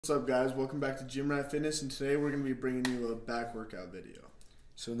What's up, guys? Welcome back to Gym Rat Fitness, and today we're going to be bringing you a back workout video.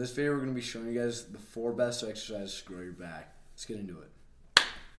 So in this video, we're going to be showing you guys the 4 best exercises to grow your back. Let's get into it.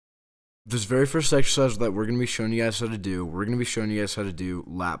 This very first exercise that we're going to be showing you guys how to do, we're going to be showing you guys how to do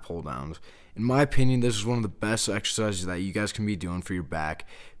lat pull downs. In my opinion, this is one of the best exercises that you guys can be doing for your back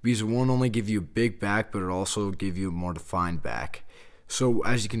because it won't only give you a big back, but it also give you a more defined back. So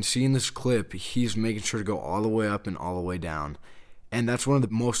as you can see in this clip, he's making sure to go all the way up and all the way down. And that's one of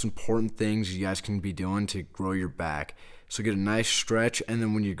the most important things you guys can be doing to grow your back. So get a nice stretch, and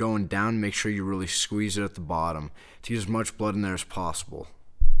then when you're going down, make sure you really squeeze it at the bottom to get as much blood in there as possible.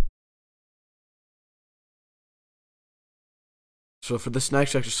 So for this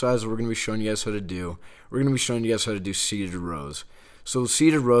next exercise that we're going to be showing you guys how to do, we're going to be showing you guys how to do seated rows. So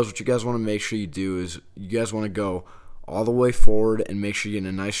seated rows, what you guys want to make sure you do is you guys want to go all the way forward and make sure you're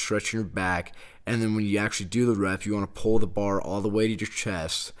getting a nice stretch in your back. And then when you actually do the rep, you want to pull the bar all the way to your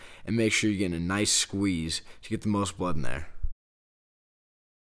chest and make sure you're getting a nice squeeze to get the most blood in there.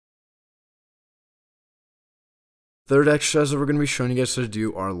 Third exercise that we're going to be showing you guys how to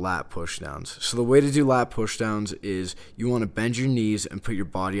do are lat push downs. So the way to do lat push downs is you want to bend your knees and put your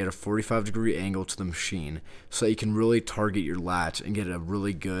body at a 45-degree angle to the machine so that you can really target your lats and get a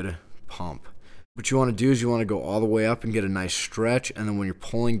really good pump. What you want to do is you want to go all the way up and get a nice stretch, and then when you're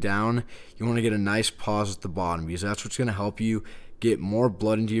pulling down, you want to get a nice pause at the bottom because that's what's going to help you get more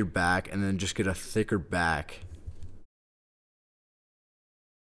blood into your back and then just get a thicker back.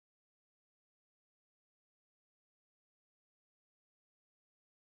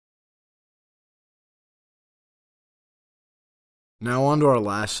 Now on to our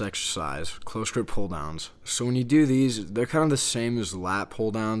last exercise, close grip pull downs. So when you do these, they're kind of the same as lat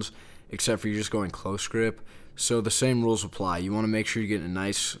pull downs, except for you're just going close grip. So the same rules apply. You want to make sure you get a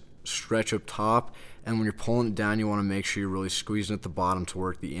nice stretch up top, and when you're pulling it down, you want to make sure you're really squeezing at the bottom to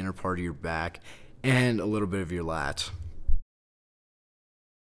work the inner part of your back and a little bit of your lats.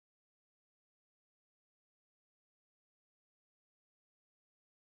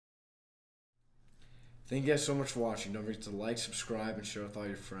 Thank you guys so much for watching. Don't forget to like, subscribe, and share with all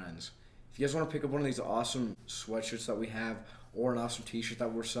your friends. If you guys want to pick up one of these awesome sweatshirts that we have or an awesome t-shirt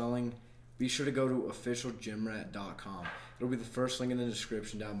that we're selling, be sure to go to officialgymrat.com. It'll be the first link in the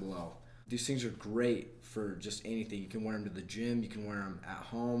description down below. These things are great for just anything. You can wear them to the gym, you can wear them at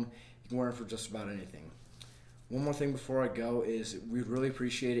home, you can wear them for just about anything. One more thing before I go is we'd really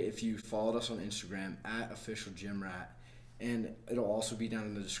appreciate it if you followed us on Instagram at officialgymrat. And it'll also be down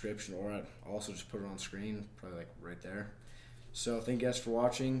in the description, or I'll also just put it on screen, probably like right there. So thank you guys for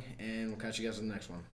watching, and we'll catch you guys in the next one.